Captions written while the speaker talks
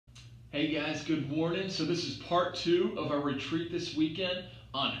Hey guys, good morning. So this is part 2 of our retreat this weekend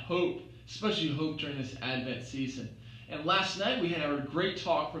on hope, especially hope during this Advent season. And last night we had our great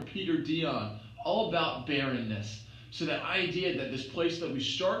talk from Peter Dion all about barrenness. So that idea that this place that we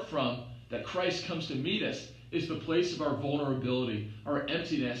start from, that Christ comes to meet us, is the place of our vulnerability, our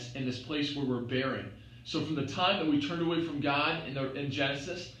emptiness, and this place where we're barren. So from the time that we turned away from God in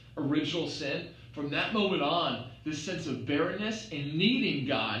Genesis, original sin, from that moment on, this sense of barrenness and needing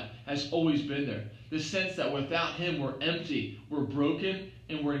God has always been there. This sense that without Him we're empty, we're broken,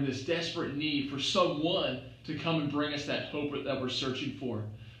 and we're in this desperate need for someone to come and bring us that hope that we're searching for.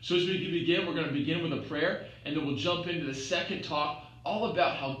 So as we begin, we're going to begin with a prayer, and then we'll jump into the second talk all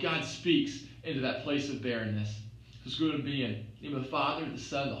about how God speaks into that place of barrenness. So it's going to be in the name of the Father, the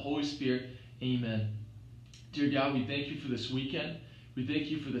Son, and the Holy Spirit. Amen. Dear God, we thank you for this weekend. We thank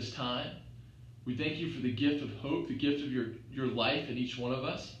you for this time. We thank you for the gift of hope, the gift of your life in each one of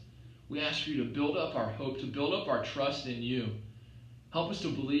us. We ask for you to build up our hope, to build up our trust in you. Help us to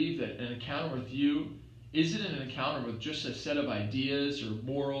believe that an encounter with you isn't an encounter with just a set of ideas or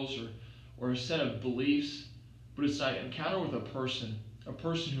morals or a set of beliefs, but it's an encounter with a person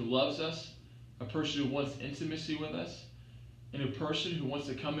who loves us, a person who wants intimacy with us, and a person who wants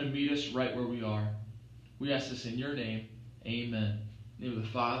to come and meet us right where we are. We ask this in your name. Amen. In the name of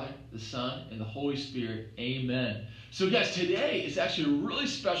the Father, the Son, and the Holy Spirit. Amen. So guys, today is actually a really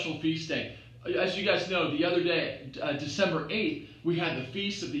special feast day. As you guys know, the other day, December 8th, we had the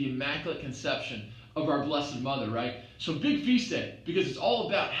Feast of the Immaculate Conception of our Blessed Mother, right? So big feast day, because it's all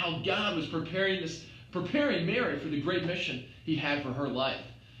about how God was preparing Mary for the great mission He had for her life.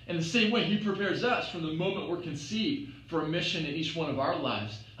 In the same way, He prepares us from the moment we're conceived for a mission in each one of our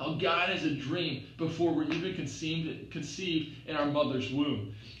lives. How God has a dream before we're even conceived in our mother's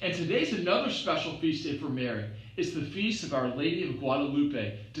womb. And today's another special feast day for Mary. It's the Feast of Our Lady of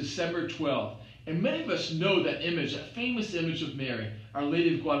Guadalupe, December 12th. And many of us know that image, that famous image of Mary, Our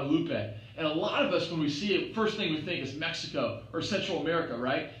Lady of Guadalupe. And a lot of us, when we see it, first thing we think is Mexico or Central America,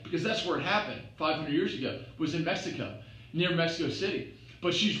 right? Because that's where it happened 500 years ago, was in Mexico, near Mexico City.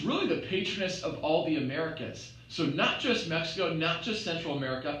 But she's really the patroness of all the Americas. So not just Mexico, not just Central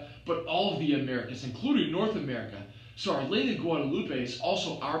America, but all of the Americas, including North America. So Our Lady of Guadalupe is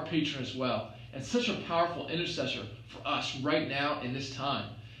also our patron as well, and such a powerful intercessor for us right now in this time.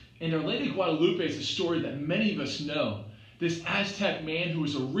 And Our Lady of Guadalupe is a story that many of us know. This Aztec man who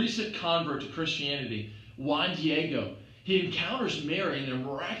was a recent convert to Christianity, Juan Diego, he encounters Mary in a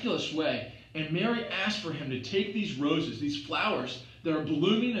miraculous way, and Mary asks for him to take these roses, these flowers that are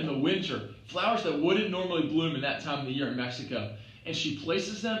blooming in the winter, flowers that wouldn't normally bloom in that time of the year in Mexico. And she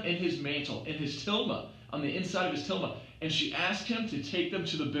places them in his mantle, in his tilma, on the inside of his tilma. And she asks him to take them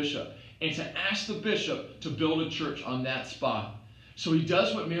to the bishop and to ask the bishop to build a church on that spot. So he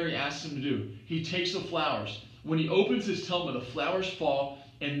does what Mary asks him to do. He takes the flowers. When he opens his tilma, the flowers fall,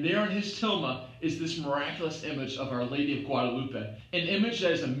 and there in his tilma is this miraculous image of Our Lady of Guadalupe, an image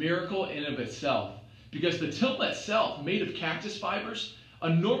that is a miracle in and of itself. Because the tilma itself, made of cactus fibers, a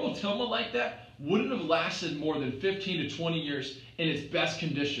normal tilma like that wouldn't have lasted more than 15 to 20 years in its best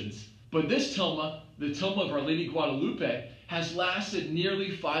conditions. But this tilma, the tilma of Our Lady Guadalupe, has lasted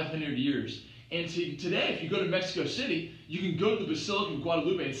nearly 500 years. And today, if you go to Mexico City, you can go to the Basilica of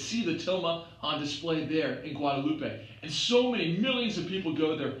Guadalupe and see the tilma on display there in Guadalupe. And so many millions of people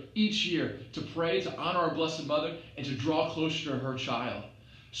go there each year to pray, to honor our Blessed Mother, and to draw closer to her child.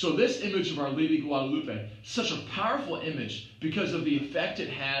 So this image of Our Lady of Guadalupe, such a powerful image because of the effect it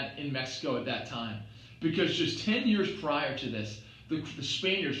had in Mexico at that time. Because just 10 years prior to this, the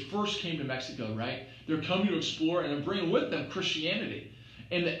Spaniards first came to Mexico, right? They're coming to explore and they're bringing with them Christianity.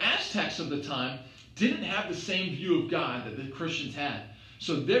 And the Aztecs of the time didn't have the same view of God that the Christians had.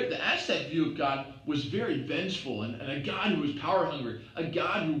 So the Aztec view of God was very vengeful and a God who was power hungry, a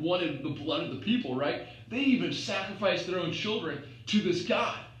God who wanted the blood of the people, right? They even sacrificed their own children to this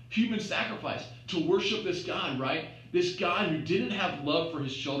God, human sacrifice, to worship this God, right? This God who didn't have love for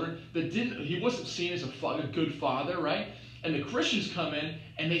his children, he wasn't seen as a good father, right? And the Christians come in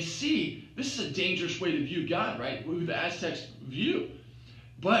and they see this is a dangerous way to view God, right? Who the Aztecs view.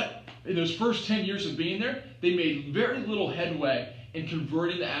 But in those first 10 years of being there, they made very little headway in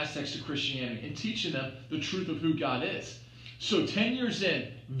converting the Aztecs to Christianity and teaching them the truth of who God is. So 10 years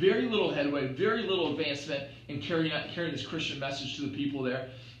in, very little headway, very little advancement in carrying this Christian message to the people there.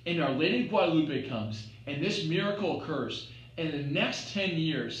 And Our Lady of Guadalupe comes, and this miracle occurs. And in the next 10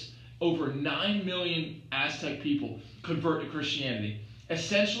 years, over 9 million Aztec people convert to Christianity.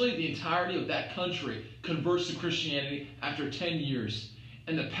 Essentially, the entirety of that country converts to Christianity after 10 years.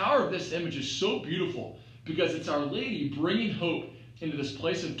 And the power of this image is so beautiful because it's Our Lady bringing hope into this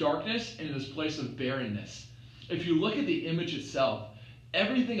place of darkness, into this place of barrenness. If you look at the image itself,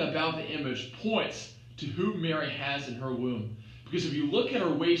 everything about the image points to who Mary has in her womb. Because if you look at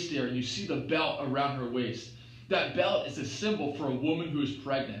her waist there and you see the belt around her waist, that belt is a symbol for a woman who is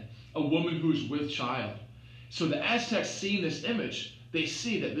pregnant, a woman who is with child. So the Aztecs seeing this image, they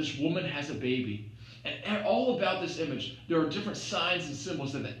see that this woman has a baby. And all about this image, there are different signs and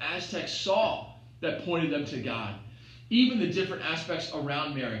symbols that the Aztecs saw that pointed them to God. Even the different aspects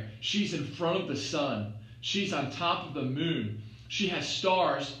around Mary. She's in front of the sun. She's on top of the moon. She has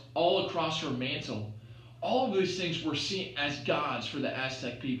stars all across her mantle. All of these things were seen as gods for the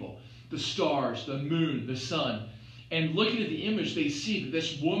Aztec people. The stars, the moon, the sun. And looking at the image, they see that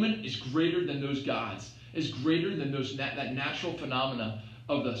this woman is greater than those gods, is greater than that natural phenomena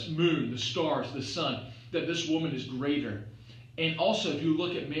of the moon, the stars, the sun, that this woman is greater. And also, if you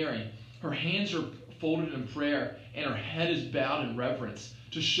look at Mary, her hands are folded in prayer and her head is bowed in reverence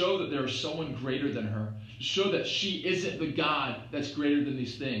to show that there is someone greater than her, to show that she isn't the God that's greater than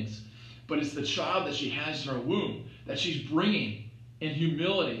these things, but it's the child that she has in her womb that she's bringing in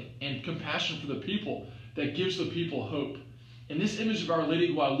humility and compassion for the people that gives the people hope. And this image of Our Lady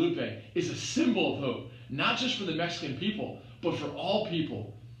of Guadalupe is a symbol of hope, not just for the Mexican people, but for all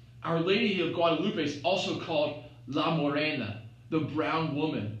people. Our Lady of Guadalupe is also called La Morena, the brown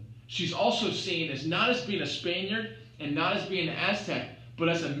woman. She's also seen as not as being a Spaniard and not as being an Aztec, but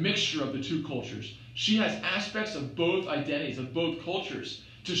as a mixture of the two cultures. She has aspects of both identities, of both cultures,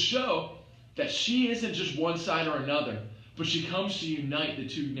 to show that she isn't just one side or another, but she comes to unite the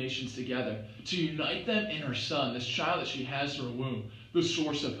two nations together, to unite them in her son, this child that she has in her womb, the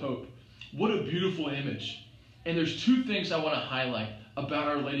source of hope. What a beautiful image. And there's two things I want to highlight about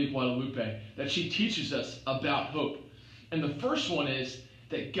Our Lady of Guadalupe that she teaches us about hope. And the first one is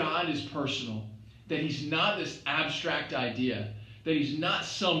that God is personal, that he's not this abstract idea, that he's not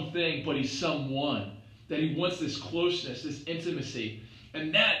something, but he's someone, that he wants this closeness, this intimacy.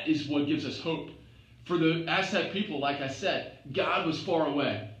 And that is what gives us hope. For the Aztec people, like I said, God was far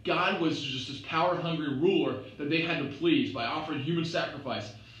away. God was just this power-hungry ruler that they had to please by offering human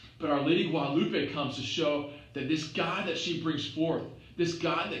sacrifice. But Our Lady of Guadalupe comes to show that this God that she brings forth, this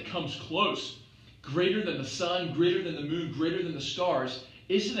God that comes close, greater than the sun, greater than the moon, greater than the stars,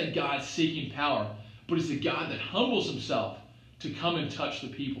 isn't a God seeking power, but is a God that humbles himself to come and touch the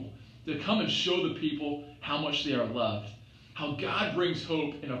people, to come and show the people how much they are loved, how God brings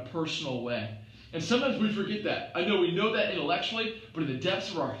hope in a personal way. And sometimes we forget that. I know we know that intellectually, but in the depths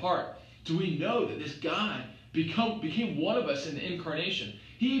of our heart, do we know that this God became one of us in the incarnation?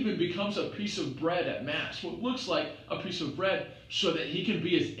 He even becomes a piece of bread at Mass, what looks like a piece of bread, so that he can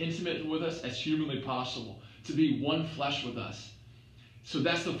be as intimate with us as humanly possible, to be one flesh with us. So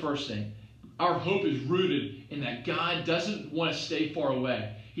that's the first thing. Our hope is rooted in that God doesn't want to stay far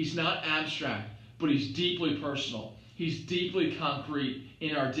away. He's not abstract, but he's deeply personal. He's deeply concrete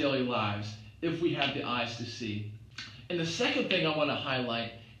in our daily lives, if we have the eyes to see. And the second thing I want to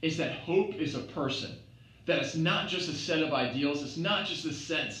highlight is that hope is a person. That it's not just a set of ideals. It's not just a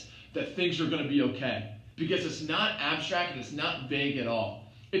sense that things are going to be okay. Because it's not abstract and it's not vague at all.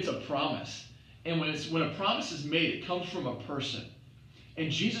 It's a promise. And when a promise is made, it comes from a person.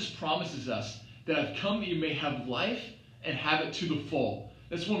 And Jesus promises us that I've come that you may have life and have it to the full.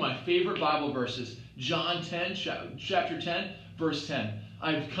 That's one of my favorite Bible verses. John 10, chapter 10, verse 10.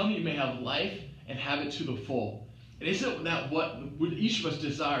 I've come that you may have life and have it to the full. And isn't that what each of us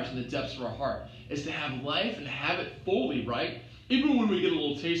desires in the depths of our heart? Is to have life and have it fully, right? Even when we get a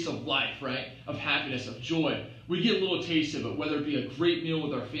little taste of life, right? Of happiness, of joy. We get a little taste of it, whether it be a great meal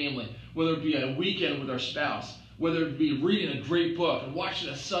with our family, whether it be a weekend with our spouse, whether it be reading a great book and watching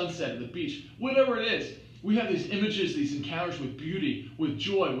a sunset at the beach, whatever it is. We have these images, these encounters with beauty, with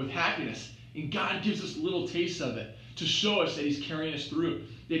joy, with happiness. And God gives us a little taste of it to show us that he's carrying us through,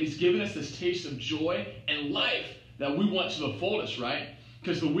 that he's given us this taste of joy and life that we want to the fullest, right?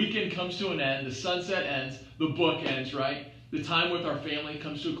 Because the weekend comes to an end, the sunset ends, the book ends, right? The time with our family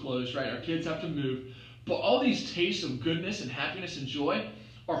comes to a close, right? Our kids have to move. But all these tastes of goodness and happiness and joy,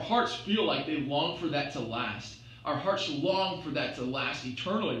 our hearts feel like they long for that to last. Our hearts long for that to last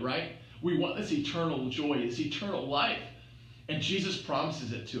eternally, right? We want this eternal joy, this eternal life. And Jesus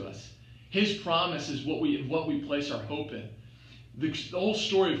promises it to us. His promise is what we place our hope in. The whole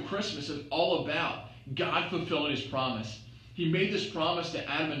story of Christmas is all about God fulfilling his promise. He made this promise to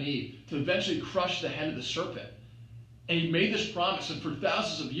Adam and Eve to eventually crush the head of the serpent. And he made this promise, and for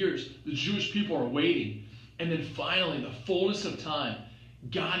thousands of years, the Jewish people are waiting. And then finally, in the fullness of time,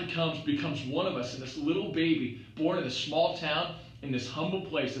 God comes, becomes one of us, and this little baby born in a small town in this humble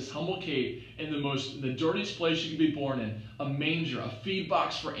place, this humble cave, in the dirtiest place you could be born in, a manger, a feed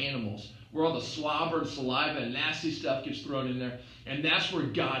box for animals, where all the slobber and saliva and nasty stuff gets thrown in there. And that's where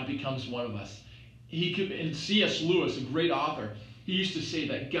God becomes one of us. And C.S. Lewis, a great author, he used to say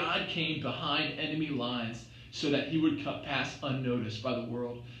that God came behind enemy lines so that he would pass unnoticed by the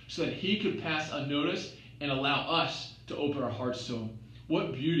world, so that he could pass unnoticed and allow us to open our hearts to him.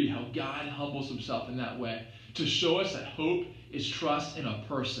 What beauty how God humbles himself in that way, to show us that hope is trust in a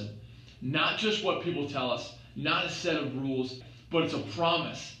person. Not just what people tell us, not a set of rules, but it's a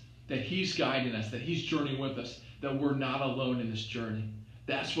promise that he's guiding us, that he's journeying with us, that we're not alone in this journey.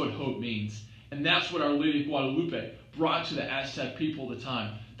 That's what hope means. And that's what Our Lady of Guadalupe brought to the Aztec people at the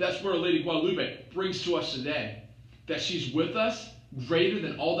time. That's what Our Lady of Guadalupe brings to us today. That she's with us, greater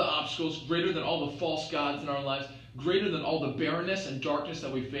than all the obstacles, greater than all the false gods in our lives, greater than all the barrenness and darkness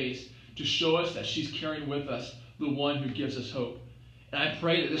that we face, to show us that she's carrying with us the one who gives us hope. And I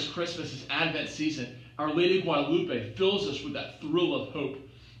pray that this Christmas, this Advent season, Our Lady of Guadalupe fills us with that thrill of hope.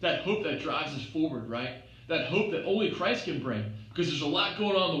 That hope that drives us forward, right? That hope that only Christ can bring. Because there's a lot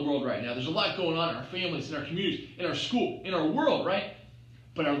going on in the world right now. There's a lot going on in our families, in our communities, in our school, in our world, right?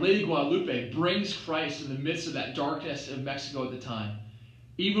 But Our Lady of Guadalupe brings Christ in the midst of that darkness of Mexico at the time.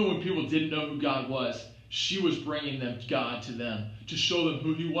 Even when people didn't know who God was, she was bringing them God to them, to show them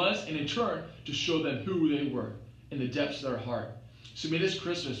who he was, and in turn, to show them who they were in the depths of their heart. So may this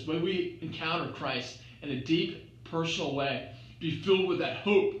Christmas, when we encounter Christ in a deep, personal way, be filled with that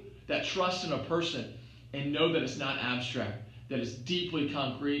hope, that trust in a person, and know that it's not abstract, that it's deeply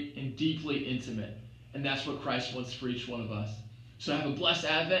concrete and deeply intimate. And that's what Christ wants for each one of us. So have a blessed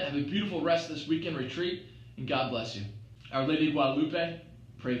Advent, have a beautiful rest of this weekend retreat, and God bless you. Our Lady of Guadalupe,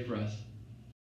 pray for us.